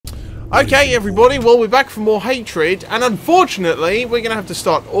Okay, everybody, well, we're back for more Hatred, and unfortunately, we're going to have to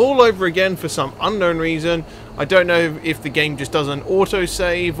start all over again for some unknown reason. I don't know if the game just does an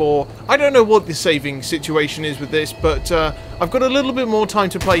auto-save, or I don't know what the saving situation is with this, but I've got a little bit more time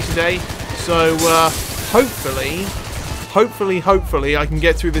to play today, so hopefully, I can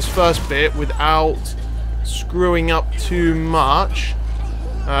get through this first bit without screwing up too much.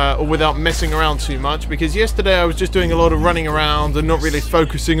 Or without messing around too much, because yesterday I was just doing a lot of running around and not really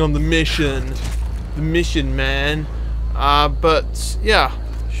focusing on the mission. The mission, man. But, yeah,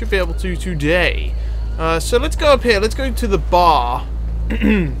 should be able to today. So let's go up here. Let's go to the bar.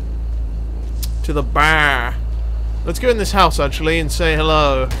 To the bar. Let's go in this house, actually, and say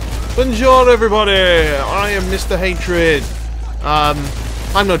hello. Bonjour, everybody! I am Mr. Hatred.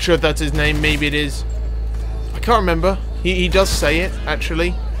 I'm not sure if that's his name. Maybe it is. I can't remember. He does say it,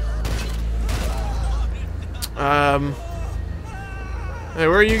 actually. Hey,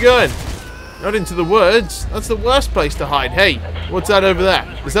 where are you going? Not into the woods. That's the worst place to hide. Hey, what's that over there?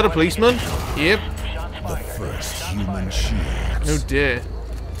 Is that a policeman? Yep. The first human shields. Oh dear.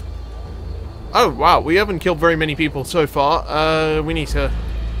 Oh wow, we haven't killed very many people so far. We need to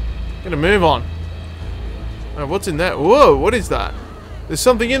get a move on. What's in there? Whoa, what is that? There's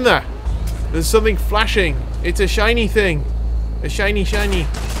something in there. There's something flashing. It's a shiny thing. A shiny.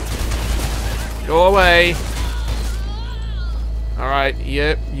 Go away. Alright,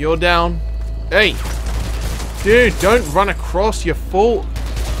 yep, you're down. Hey! Dude, don't run across, you fool.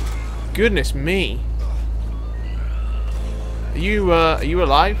 Goodness me. Are you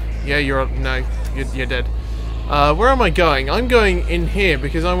alive? Yeah, no, you're dead. Where am I going? I'm going in here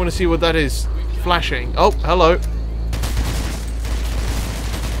because I want to see what that is flashing. Oh, hello.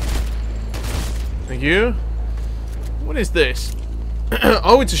 Thank you. What is this?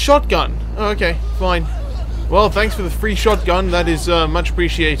 Oh, it's a shotgun. Oh, okay, fine. Well, thanks for the free shotgun. That is much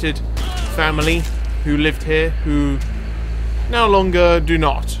appreciated. Family who lived here, who no longer do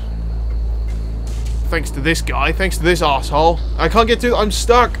not. Thanks to this guy. Thanks to this asshole. I can't get to. I'm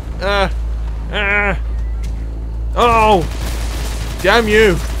stuck. Oh, damn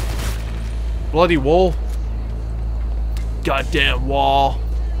you! Bloody wall. Goddamn wall.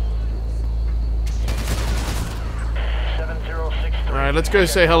 Alright, let's go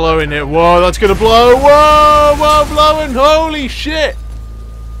say hello in here. Whoa, that's gonna blow. Whoa, blowing. Holy shit.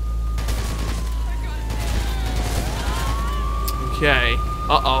 Okay.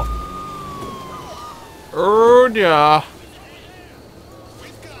 Uh-oh. Oh, yeah.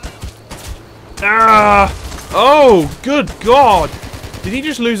 Ah! Oh, good God. Did he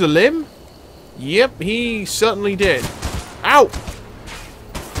just lose a limb? Yep, he certainly did. Ow!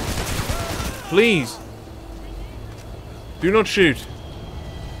 Please. Do not shoot.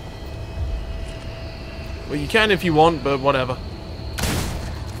 Well, you can if you want, but whatever.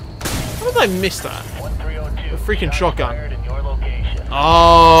 How did I miss that? A freaking shotgun.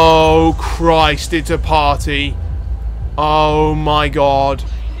 Oh, Christ, it's a party. Oh, my God.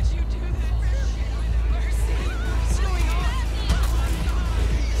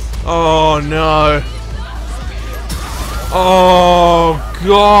 Oh, no. Oh,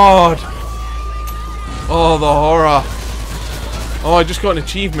 God. Oh, the horror. Oh, I just got an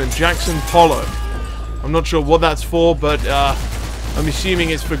achievement, Jackson Pollock. I'm not sure what that's for, but I'm assuming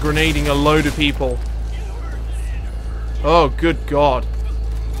it's for grenading a load of people. Oh, good God.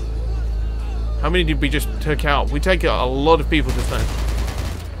 How many did we just take out? We take out a lot of people just then.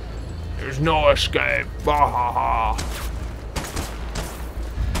 There's no escape. Bahaha.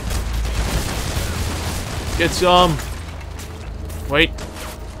 Get some. Wait.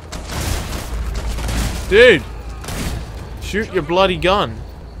 Dude. Shoot your bloody gun.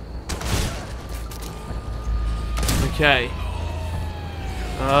 Okay.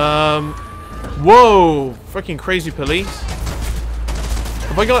 Whoa! Freaking crazy police.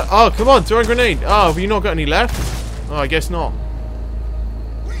 Have I got... Oh, come on, throw a grenade. Oh, have you not got any left? Oh, I guess not.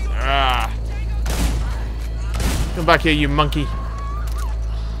 Ah. Come back here, you monkey.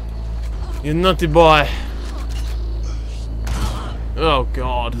 You naughty boy. Oh,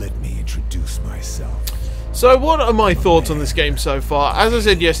 God. Let me introduce myself. So, what are my thoughts on this game so far? As I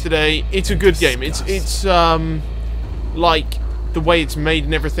said yesterday, it's a good game. It's like the way it's made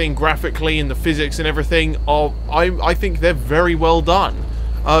and everything, graphically and the physics and everything. I think they're very well done.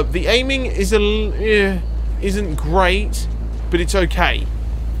 The aiming is isn't great, but it's okay.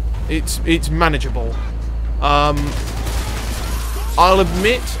 It's manageable. I'll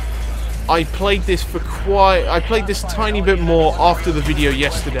admit, I played this tiny bit more after the video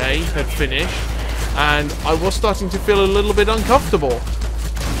yesterday had finished. And I was starting to feel a little bit uncomfortable.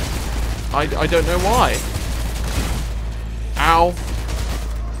 I don't know why. Ow.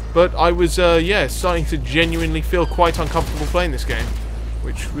 But I was, yeah, starting to genuinely feel quite uncomfortable playing this game,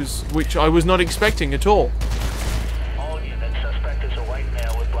 which I was not expecting at all. All units, suspect is a white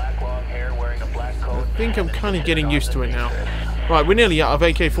male with black long hair wearing a black coat. I think I'm kind of getting used to it now. Right, we're nearly out of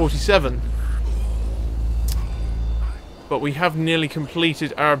AK-47. But we have nearly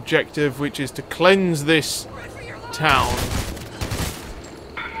completed our objective, which is to cleanse this town.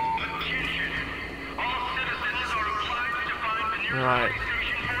 Right.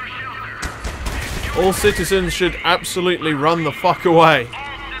 All citizens should absolutely run the fuck away.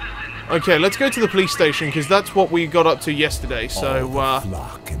 Okay, let's go to the police station, because that's what we got up to yesterday, so,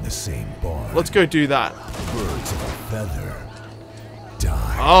 flock in the same barn. let's go do that. Birds of a feather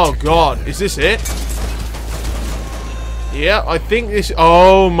die. Oh god, is this it? Yeah, I think this...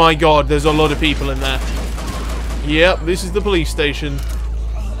 Oh my god, there's a lot of people in there. Yep, this is the police station.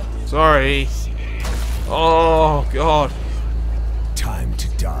 Sorry. Oh god. Time to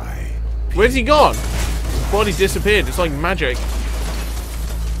die. Where's he gone? His body disappeared. It's like magic.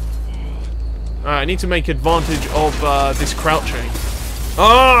 Alright, I need to make advantage of this crouching.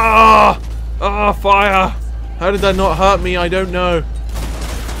 Ah! Ah, fire! How did that not hurt me? I don't know.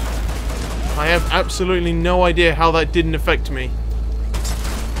 I have absolutely no idea how that didn't affect me.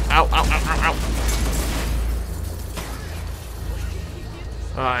 Ow, ow, ow, ow, ow.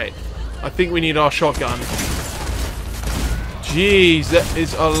 Alright. I think we need our shotgun. Jeez, that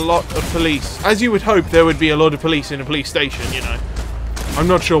is a lot of police. As you would hope, there would be a lot of police in a police station, you know. I'm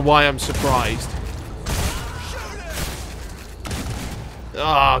not sure why I'm surprised.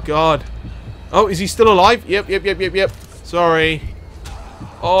 Oh, God. Oh, is he still alive? Yep. Sorry.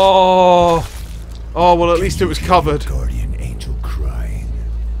 Oh. Oh, well, at least it was covered. Guardian angel crying.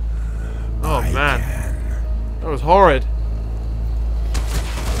 Oh, man. That was horrid.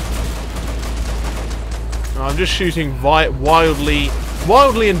 I'm just shooting wildly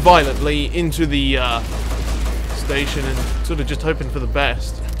and violently into the station and sort of just hoping for the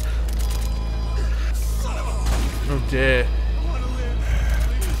best. Oh dear.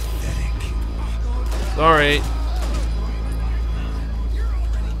 Sorry.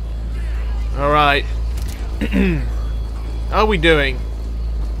 Alright. How are we doing?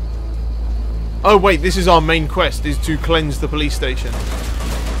 Oh wait, this is our main quest, is to cleanse the police station.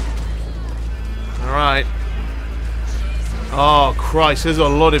 Alright. Oh Christ, there's a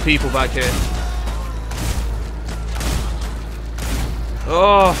lot of people back here.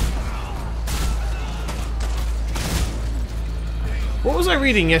 Oh. What was I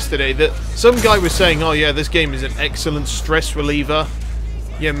reading yesterday? That some guy was saying, oh yeah, this game is an excellent stress reliever.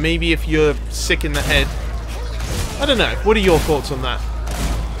 Yeah, maybe if you're sick in the head. I don't know. What are your thoughts on that?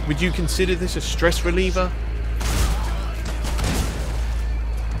 Would you consider this a stress reliever?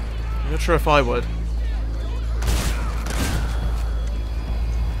 I'm not sure if I would.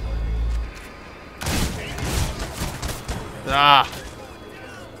 Ah.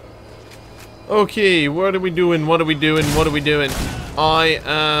 Okay, what are we doing? I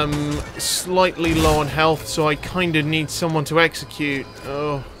am slightly low on health, so I kind of need someone to execute.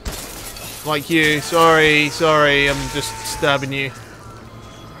 Oh. Like you. Sorry, I'm just stabbing you.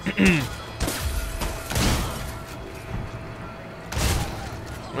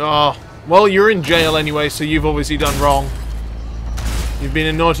 Oh. Well, you're in jail anyway, so you've obviously done wrong. You've been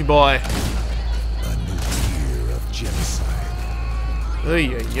a naughty boy. A new year of genocide.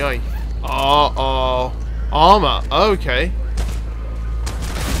 Ay. Uh-oh. Armor. Okay.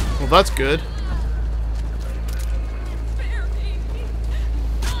 Well, that's good.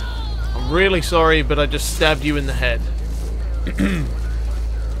 I'm really sorry, but I just stabbed you in the head. And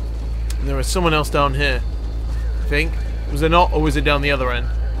there was someone else down here, I think. Was there not, or was it down the other end?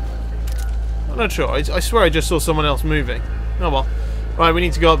 I'm not sure. I swear I just saw someone else moving. Oh well. Right, we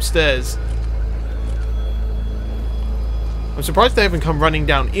need to go upstairs. I'm surprised they haven't come running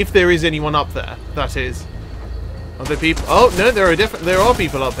down. If there is anyone up there, that is. Are there people? Oh no, there are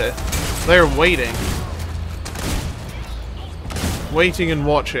people up here. They're waiting, and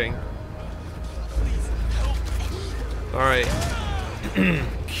watching. All right.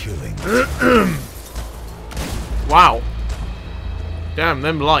 Killing. Wow. Damn,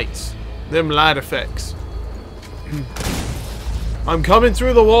 them lights, them light effects. I'm coming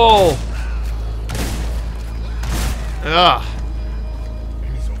through the wall. Ah.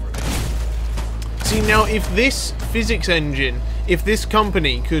 See, now if this physics engine, if this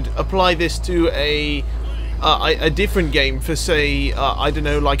company could apply this to a different game for, say, I don't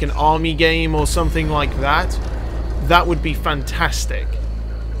know, like an army game or something like that, that would be fantastic.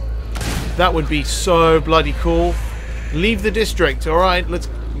 That would be so bloody cool. Leave the district, alright? Let's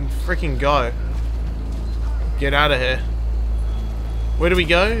freaking go. Get out of here. Where do we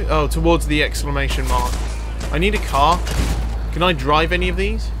go? Oh, towards the exclamation mark. I need a car. Can I drive any of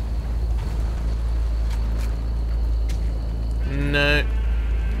these? No.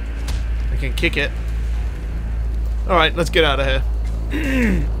 I can kick it. Alright, let's get out of here.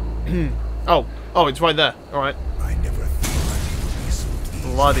 Oh, it's right there. Alright. I never thought it would be so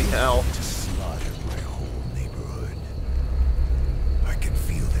easy Bloody hell. to slaughter my whole neighborhood. I can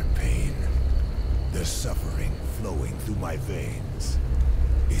feel their pain, their suffering flowing through my veins.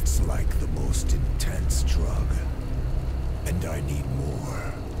 It's like the most intense drug. And I need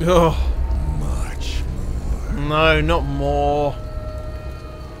more. Oh. Much more. No, not more.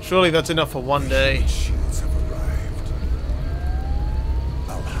 Surely that's enough for one day. Shields have arrived.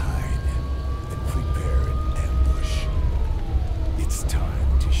 I'll hide and prepare an ambush. It's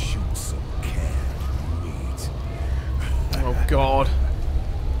time to shoot some canned meat. Oh God.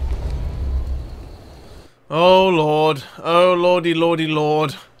 Oh Lord. Oh Lordy Lordy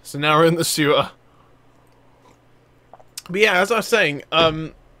Lord. So now we're in the sewer. But yeah, as I was saying,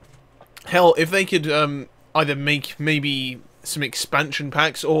 hell, if they could either make maybe some expansion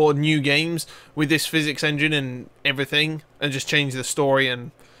packs or new games with this physics engine and everything, and just change the story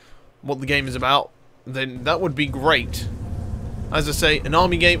and what the game is about, then that would be great. As I say, an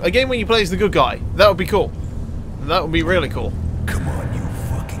army game, a game where you play as the good guy, that would be cool. That would be really cool. Come on, you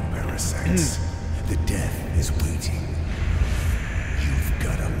fucking parasites. The death is waiting. You've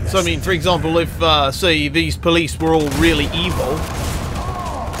got a lesson. So I mean, for example, if say these police were all really evil,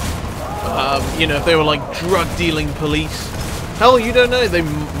 you know, if they were like drug-dealing police, hell, you don't know, they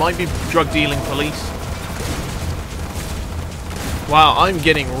might be drug-dealing police. Wow, I'm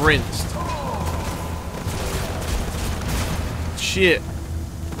getting rinsed. Shit.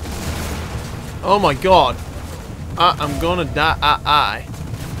 Oh my God. I'm gonna die.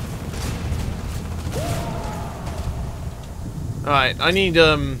 Alright, I need,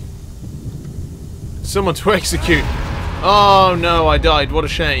 someone to execute. Oh no, I died. What a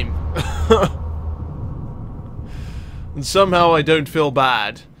shame. And somehow I don't feel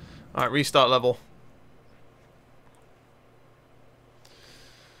bad. Alright, restart level.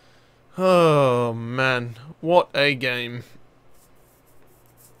 Oh man, what a game.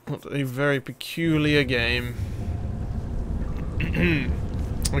 What a very peculiar game.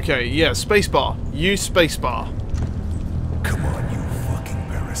 Okay, yeah, spacebar. Use spacebar. Come on, you fucking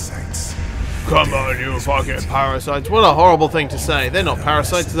parasites. Come on, you fucking parasites. What a horrible thing to say. They're not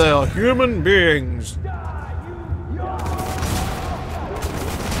parasites, they are human beings.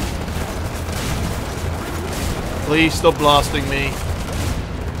 Please stop blasting me.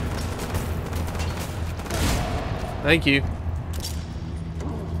 Thank you.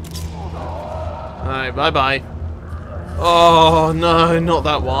 Alright, bye-bye. Oh, no, not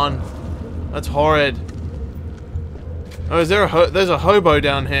that one. That's horrid. Oh, is there there's a hobo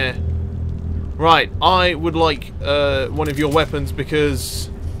down here. Right, I would like one of your weapons because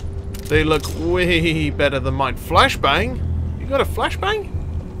they look way better than mine. Flashbang? You got a flashbang?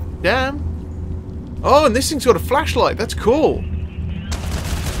 Damn. Oh, and this thing's got a flashlight. That's cool.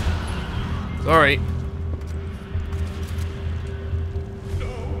 Sorry.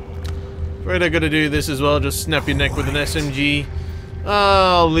 Afraid I gotta do this as well. Just snap your neck with an SMG.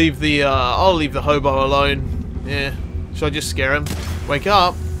 I'll leave the hobo alone. Yeah. Should I just scare him? Wake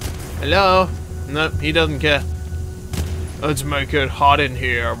up. Hello. Nope, he doesn't care. Let's make it hot in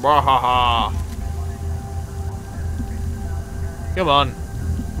here. Bwahaha. Come on.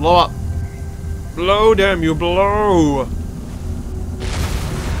 Blow up. Blow, damn you, blow.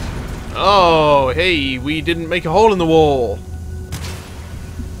 Oh, hey, we didn't make a hole in the wall.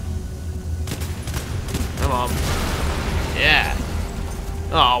 Come on. Yeah.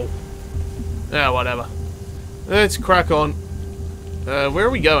 Oh. Yeah, whatever. Let's crack on. Where are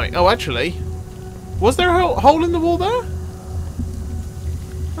we going? Oh, actually. Was there a hole in the wall there?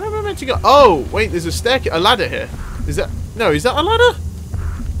 Where am I meant to go? Oh, wait, there's a ladder here. Is that... No, is that a ladder?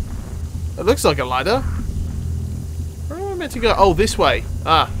 It looks like a ladder. Where am I meant to go? Oh, this way.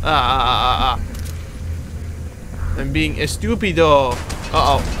 I'm being a stupido.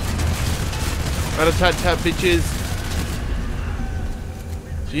 Uh-oh. Rat-a-tat-tat, bitches.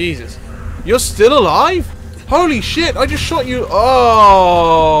 Jesus. You're still alive? Holy shit, I just shot you.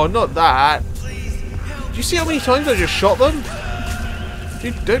 Oh, not that. Do you see how many times I just shot them?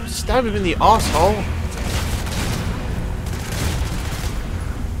 Dude, don't stab him in the arsehole.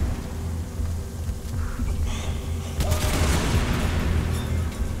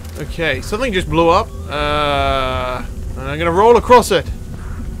 Okay, something just blew up. And I'm gonna roll across it.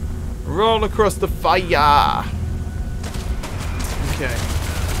 Roll across the fire. Okay.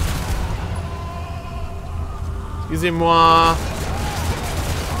 Excusez-moi.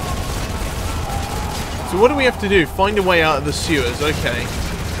 So what do we have to do? Find a way out of the sewers. Okay.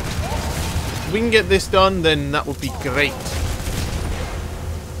 If we can get this done, then that would be great.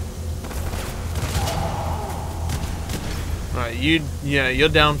 Alright, you're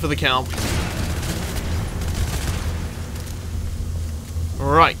down for the count.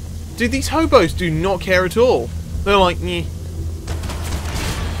 Right. Dude, these hobos do not care at all. They're like, meh.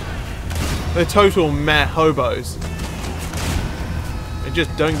 They're total meh hobos. They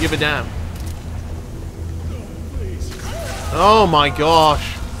just don't give a damn. Oh my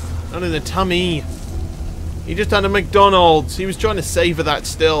gosh. Not in the tummy. He just had a McDonald's. He was trying to savor that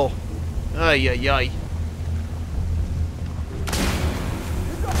still. Ay, ay, ay.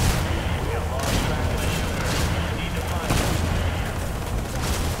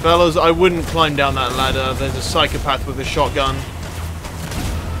 Fellas, I wouldn't climb down that ladder. There's a psychopath with a shotgun.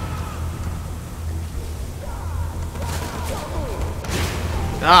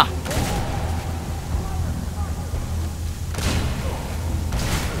 Ah!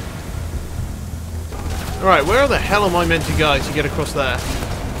 Alright, where the hell am I meant to go to get across there?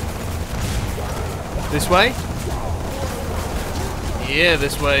 This way? Yeah,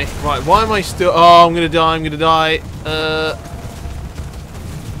 this way. Right, why am I still... Oh, I'm gonna die, I'm gonna die.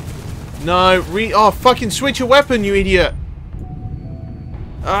 No, oh, fucking switch your weapon, you idiot!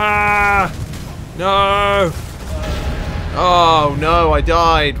 Ah! No! Oh, no, I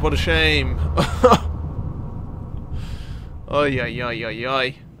died. What a shame. Oh, yeah, yeah, yeah, yeah.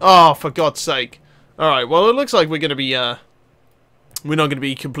 Oh, for God's sake. Alright, well, it looks like we're gonna be, we're not gonna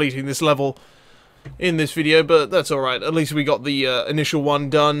be completing this level in this video, but that's alright. At least we got the initial one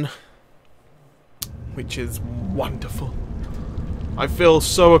done, which is wonderful. I feel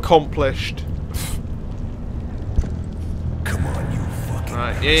so accomplished. Come on, you fucking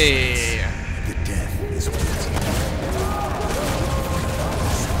Right, yeah. The death is waiting.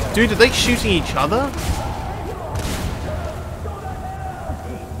 Dude, are they shooting each other?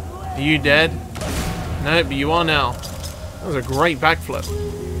 Are you dead? No, but you are now. That was a great backflip.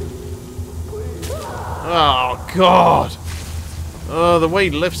 Oh, God. Oh, the way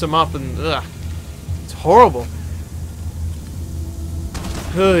he lifts him up and... Ugh. It's horrible.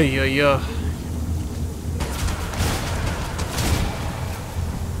 Yeah.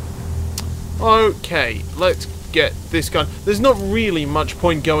 Okay, let's get this gun. There's not really much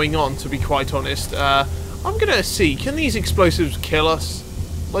point going on, to be quite honest. I'm gonna see, can these explosives kill us?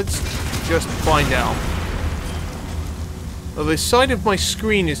 Let's just find out. Well, the side of my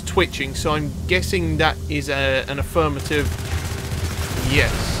screen is twitching, so I'm guessing that is an affirmative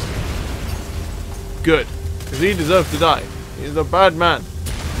yes. Good, because he deserves to die. He's a bad man.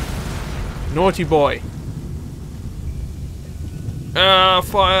 Naughty boy.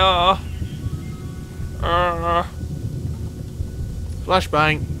 Fire!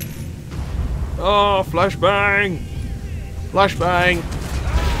 Flashbang. Oh, flashbang! Flashbang!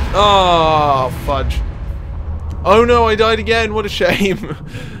 Oh, fudge. Oh no, I died again. What a shame.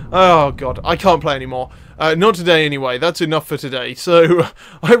 Oh god, I can't play anymore. Not today anyway. That's enough for today. So,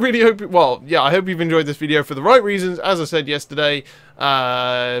 I really hope... Well, yeah, I hope you've enjoyed this video for the right reasons, as I said yesterday.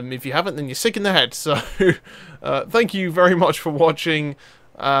 If you haven't, then you're sick in the head. So, thank you very much for watching.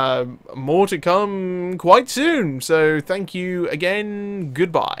 More to come quite soon. So, thank you again.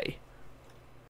 Goodbye.